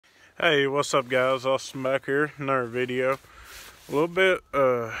Hey, what's up guys? Austin back here, another video. A little bit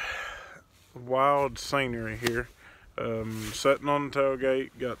wild scenery here. Sitting on the tailgate,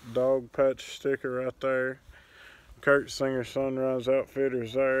 got the dog patch sticker right there. Kurt Singer Sunrise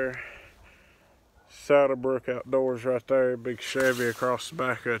Outfitters there. Saddlebrook Outdoors right there, big Chevy across the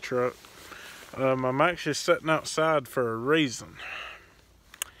back of the truck. I'm actually sitting outside for a reason.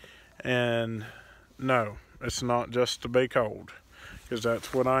 And no, it's not just to be cold, because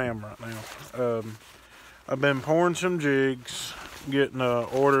that's what I am right now. I've been pouring some jigs, getting an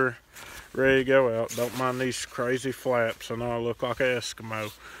order ready to go out. Don't mind these crazy flaps. I know I look like an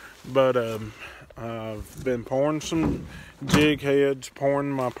Eskimo, but I've been pouring some jig heads, pouring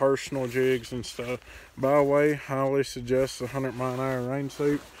my personal jigs and stuff. By the way, I highly suggest the 100-mile-an-hour rain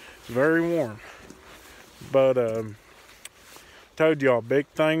suit. It's very warm, but told y'all big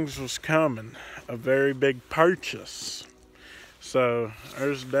things was coming. A very big purchase. So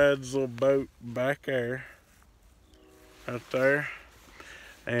there's Dad's little boat back there, right there,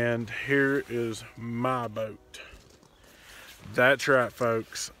 and here is my boat. That's right,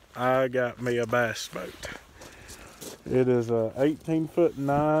 folks, I got me a bass boat. It is a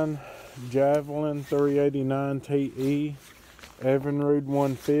 18'9" Javelin 389 TE Evinrude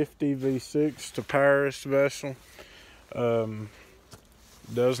 150 V6 to Paris vessel.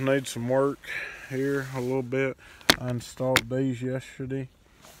 Does need some work here a little bit. I installed these yesterday.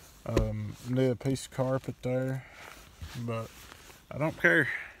 Need a piece of carpet there, but I don't care.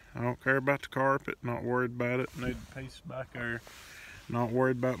 I don't care about the carpet. Not worried about it. Need a piece back there. Not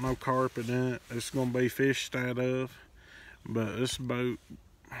worried about no carpet in it. It's gonna be fished out of. But this boat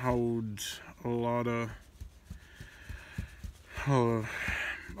holds a lot of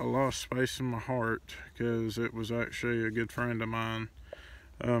space in my heart, because it was actually a good friend of mine,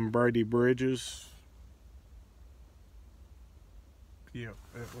 Brady Bridges. Yep,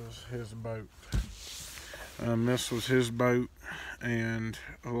 it was his boat. This was his boat, and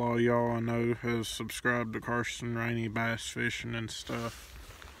a lot of y'all I know has subscribed to Carson Rainey Bass Fishing and stuff,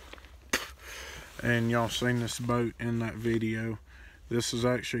 and y'all seen this boat in that video. This is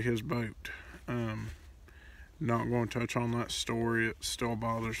actually his boat. Not going to touch on that story. It still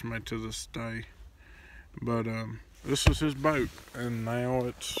bothers me to this day, but this is his boat, and now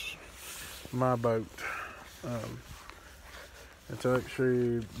it's my boat. It's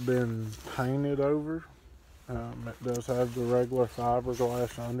actually been painted over. It does have the regular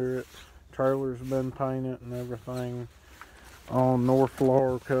fiberglass under it. Trailer's been painted and everything on North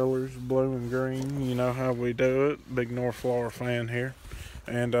Florida colors, blue and green. You know how we do it. Big North Florida fan here.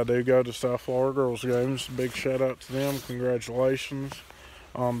 And I do go to South Florida Girls games. Big shout out to them. Congratulations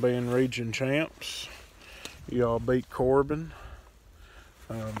on being region champs. Y'all beat Corbin.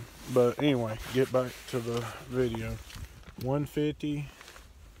 But anyway, get back to the video. 150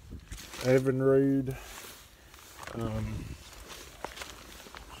 Evinrude,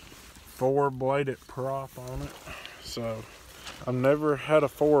 4-bladed prop on it. So I've never had a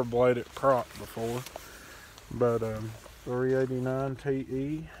 4-bladed prop before, but 389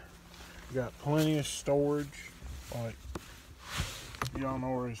 TE. Got plenty of storage. Like y'all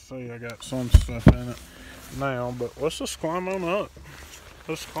already see, I got some stuff in it now. But let's just climb on up.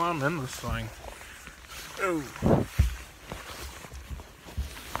 Let's climb in this thing. Ooh.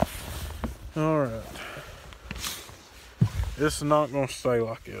 Alright, it's not going to stay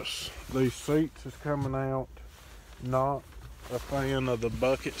like this. These seats is coming out. Not a fan of the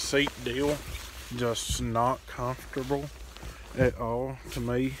bucket seat deal. Just not comfortable at all to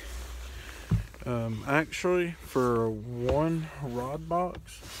me. Actually, for one rod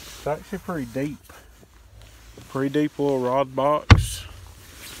box, it's actually pretty deep. Pretty deep little rod box.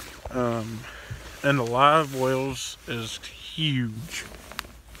 And the live wells is huge.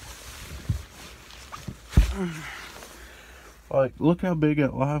 Like, look how big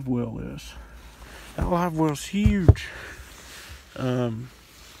that live well is. That live well's huge.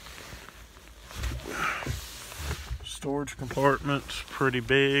 Storage compartment's pretty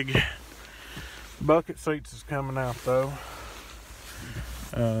big. Bucket seats is coming out though.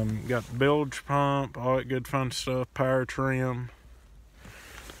 Got the bilge pump, all that good fun stuff. Power trim,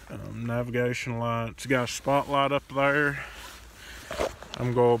 navigation lights. Got a spotlight up there.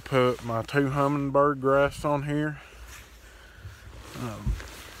 I'm going to put my 2 Humminbird graphs on here.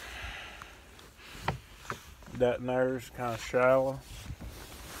 That in there is kind of shallow.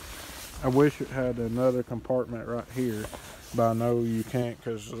 I wish it had another compartment right here, but I know you can't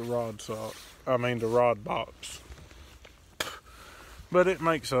because of the the rod box. But it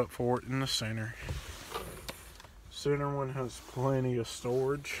makes up for it in the center. Center one has plenty of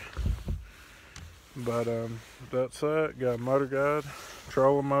storage. But that's that. Got a motor guide,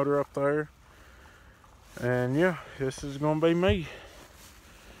 trolling motor up there. And yeah, this is gonna be me.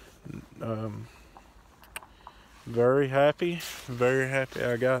 Very happy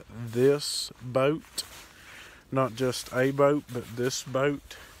I got this boat. Not just a boat, but this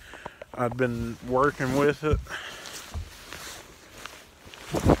boat. I've been working with it.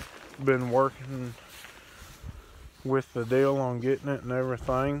 Been working with the deal on getting it and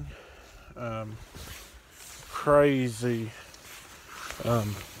everything. Crazy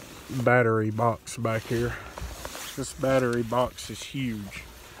battery box back here. This battery box is huge.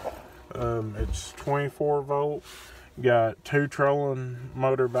 It's 24 volt. Got 2 trolling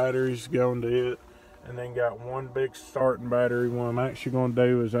motor batteries going to it, and then got one big starting battery. What I'm actually going to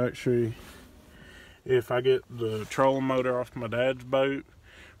do is if I get the trolling motor off my dad's boat,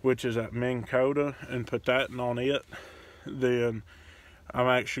 which is at Minn Kota, and put that on it, then I'm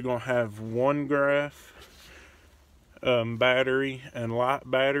actually going to have one graph battery and light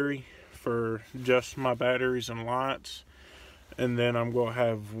battery for just my batteries and lights. And then I'm going to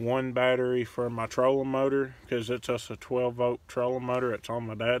have one battery for my trolling motor, because it's just a 12 volt trolling motor. It's on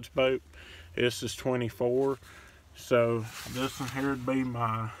my dad's boat. This is 24. So this one here would be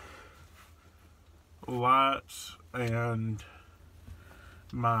my lights and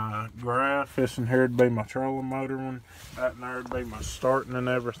my graph. This one here would be my trolling motor one. That one there would be my starting and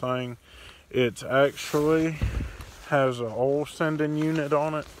everything. It's actually has an oil sending unit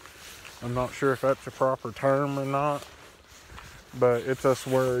on it. I'm not sure if that's a proper term or not, but it's just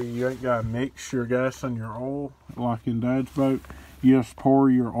where you ain't got to mix your gas and your oil like in Dad's boat. You just pour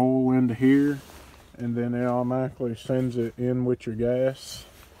your oil into here, and then it automatically sends it in with your gas.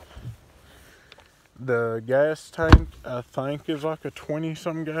 The gas tank, I think, is like a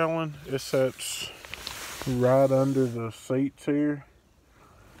 20-some gallon. It sits right under the seats here.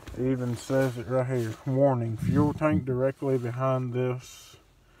 It even says it right here. Warning, fuel tank directly behind this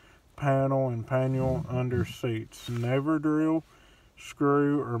panel and panel under seats. Never drill,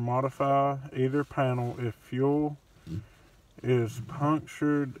 screw, or modify either panel if fuel is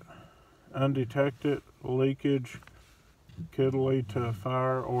punctured, undetected leakage could lead to a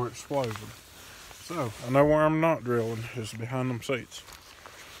fire or explosion. So, I know where I'm not drilling is behind them seats.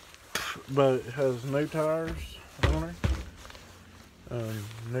 But it has new tires on her.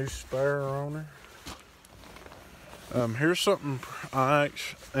 New spare on her. Here's something I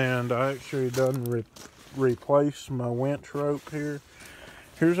actually done replace my winch rope here.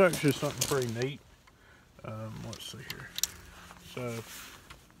 Here's actually something pretty neat. Let's see here. So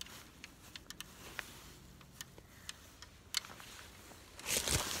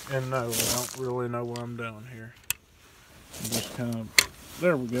and no, I don't really know what I'm doing here. I'm just kind of,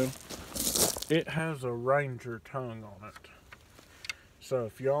 there we go. It has a Ranger tongue on it. So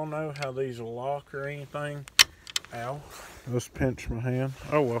if y'all know how these will lock or anything, ow, just pinch my hand.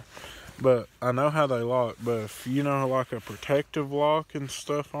 Oh well, but I know how they lock. But if you know like a protective lock and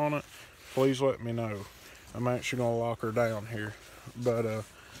stuff on it, please let me know. I'm actually gonna lock her down here. But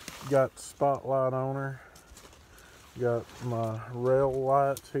got the spotlight on her. Got my rail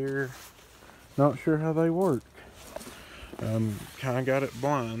lights here. Not sure how they work. Kind of got it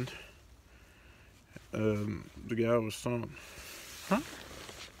blind. The guy was saying, huh?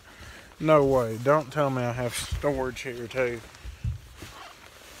 No way. Don't tell me I have storage here too.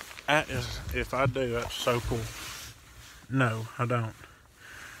 That is, if I do, that's so cool. No, I don't.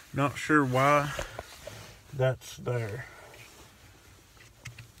 Not sure why that's there.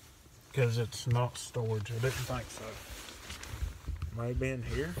 Because it's not storage. I didn't think so. Maybe in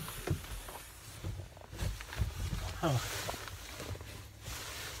here? Huh.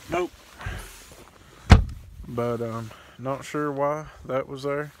 Nope. But not sure why that was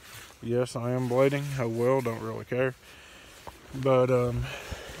there. Yes, I am bleeding. Oh well, don't really care. But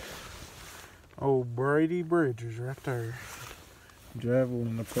old Brady Bridges right there.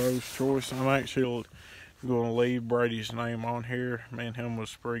 Javelin, the pro's choice. I'm actually going to leave Brady's name on here. Me and him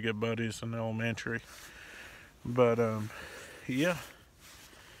was pretty good buddies in elementary. But yeah.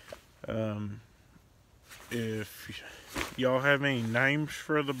 If y'all have any names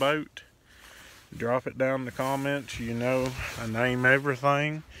for the boat, drop it down in the comments. You know, I name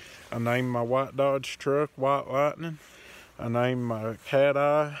everything. I named my white Dodge truck White Lightning. I named my Cat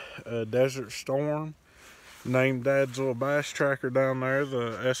Eye Desert Storm. Named Dad's little bass tracker down there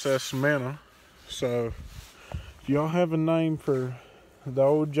the SS Minna. So if y'all have a name for the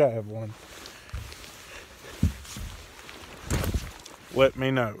old Javelin, let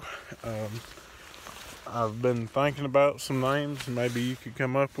me know. I've been thinking about some names. Maybe you could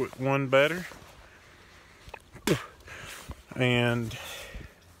come up with one better. And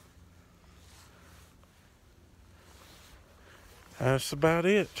that's about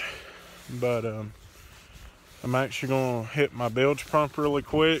it. But I'm actually gonna hit my bilge pump really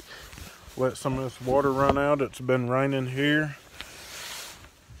quick, let some of this water run out. It's been raining here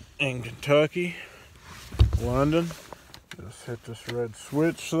in Kentucky, London. Just hit this red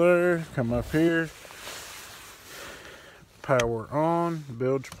switch there, come up here, power on,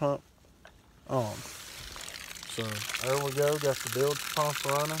 bilge pump on. So there we go, got the bilge pump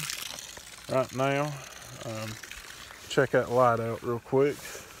running right now. Check that light out real quick.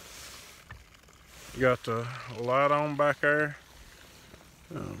 Got the light on back there.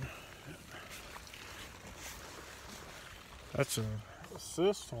 That's a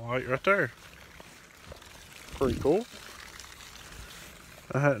assist light right there. Pretty cool.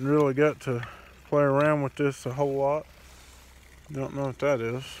 I hadn't really got to play around with this a whole lot. Don't know what that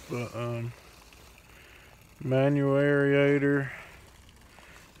is, but manual aerator,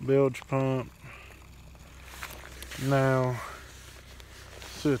 bilge pump. Now,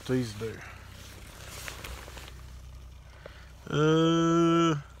 let's see what these do.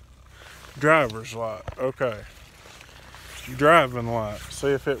 Driver's light. Okay. Driving light. See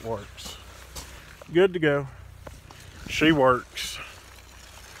if it works. Good to go. She works.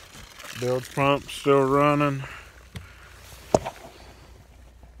 Bilge pump still running.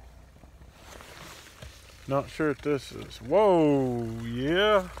 Not sure what this is. Whoa,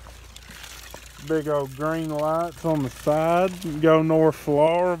 yeah. Big old green lights on the side. Go North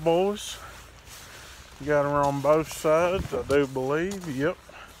Florida, boys. Got her on both sides, I do believe. Yep.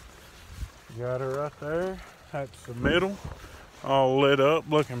 Got her right there. That's the middle. All lit up,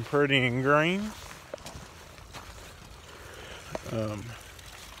 looking pretty and green.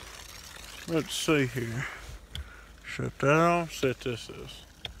 Let's see here. Shut that off. See what this is.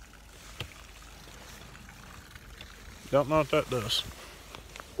 Don't know what that does.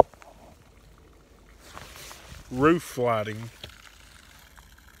 Roof lighting.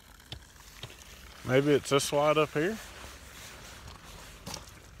 Maybe it's this light up here?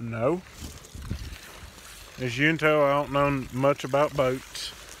 No. As you can tell, I don't know much about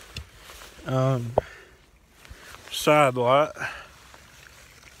boats. Side light.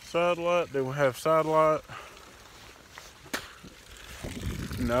 Side light, do we have side light?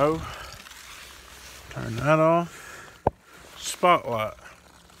 No. Turn that off. Spotlight.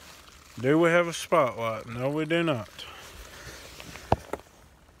 Do we have a spotlight? No, we do not.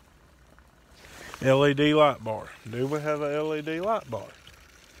 LED light bar. Do we have a LED light bar?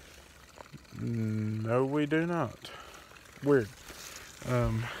 No, we do not. Weird.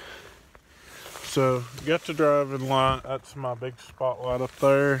 So, got the driving light. That's my big spotlight up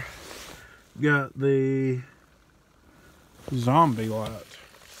there. Got the zombie light.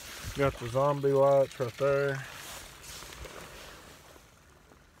 Got the zombie lights right there.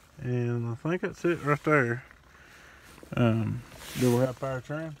 And I think that's it right there. Do we have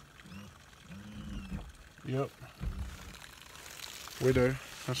powertrain? Yep. We do.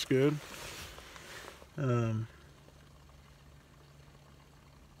 That's good.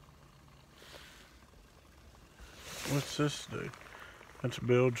 What's this do? That's a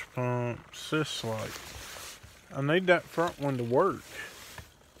bilge pump assist light. I need that front one to work.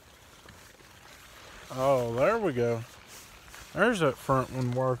 Oh, there we go. There's that front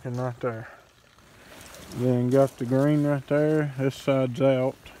one working right there. Then got the green right there. This side's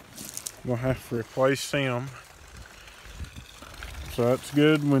out. We'll have to replace them. So that's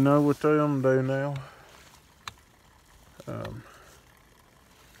good. We know what them do now.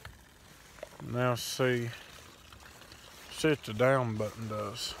 Now see what the down button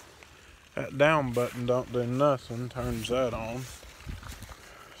does. That down button don't do nothing. Turns that on.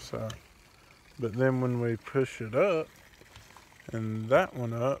 So, but then when we push it up and that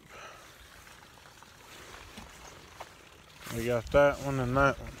one up, we got that one and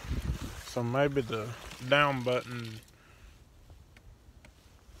that one. So maybe the down button.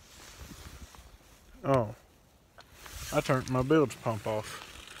 Oh, I turned my bilge pump off.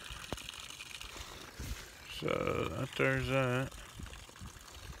 So there's that.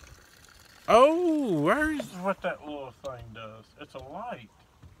 Oh, there's what that little thing does. It's a light.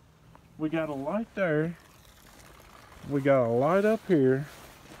 We got a light there. We got a light up here.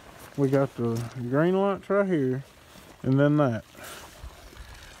 We got the green lights right here. And then that.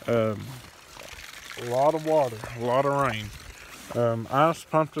 A lot of water, a lot of rain. I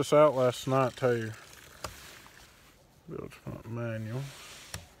pumped this out last night too. Bilge pump manual.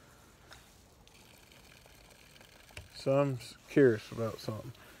 So I'm curious about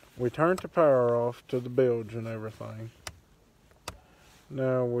something. We turned the power off to the bilge and everything.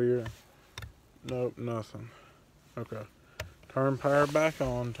 Now we're, nope, nothing. Okay. Turn power back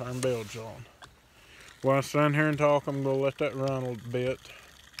on, turn bilge on. while I stand here and talk, I'm going to let that run a little bit.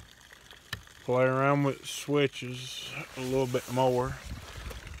 Play around with switches a little bit more.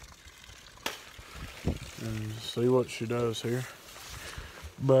 And see what she does here.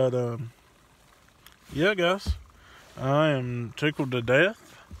 But, yeah, guys. I am tickled to death.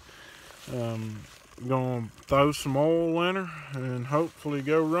 Gonna throw some oil in her and hopefully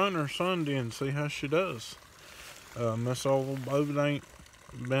go run her Sunday and see how she does. This old boat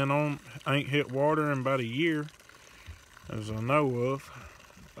ain't hit water in about a year, as I know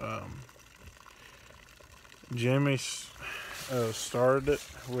of. Jimmy started it,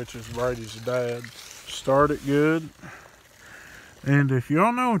 which is Brady's dad. Started good. And if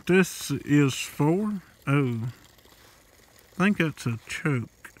y'all know what this is for, oh, I think that's a choke.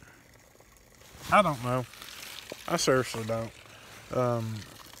 I don't know. I seriously don't.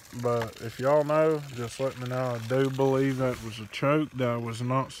 But if y'all know, just let me know. I do believe that was a choke that I was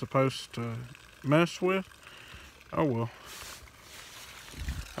not supposed to mess with. Oh well.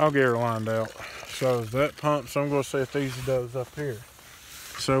 I'll get her lined out. So that pumps, I'm going to see if these does up here.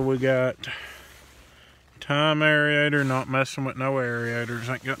 So we got time aerator, not messing with no aerators.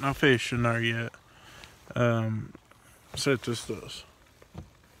 Ain't got no fish in there yet. See what this does.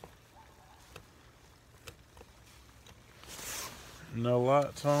 No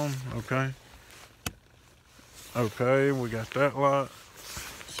lights on, okay. Okay, we got that light.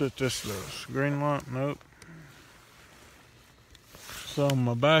 See what this does. Green light, nope. So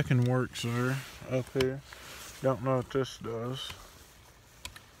my backing works there, up here. Don't know what this does.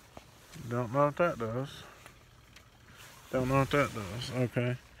 Don't know what that does. Don't know what that does,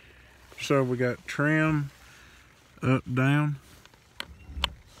 okay. So we got trim, up, down,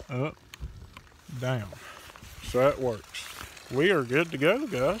 up, down. So that works. We are good to go,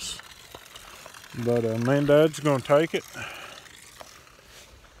 guys. But me and Dad's gonna take it.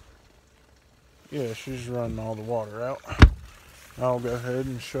 Yeah, she's running all the water out. I'll go ahead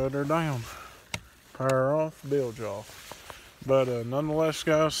and shut her down. Power off, bilge off. But nonetheless,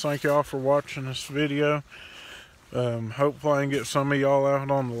 guys, thank y'all for watching this video. Hopefully I can get some of y'all out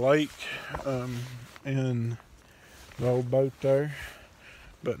on the lake in the old boat there.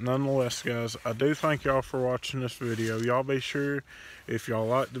 But nonetheless, guys, I do thank y'all for watching this video. Y'all be sure, if y'all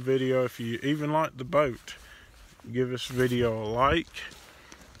like the video, if you even like the boat, give this video a like.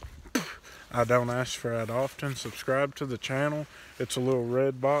 I don't ask for that often. Subscribe to the channel. It's a little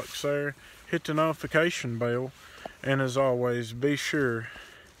red box there. Hit the notification bell. And as always, be sure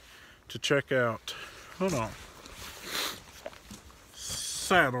to check out, hold on,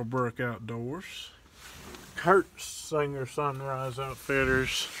 Saddlebrook Outdoors, Kurt Singer Sunrise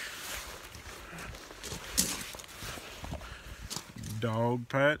Outfitters, Dog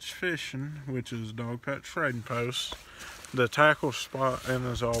Patch Fishing, which is Dog Patch Trading Post, the Tackle Spot, and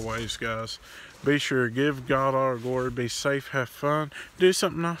as always, guys, be sure to give God all glory, be safe, have fun, do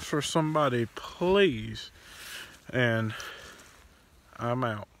something nice for somebody, please. And I'm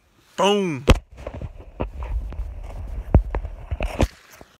out. Boom!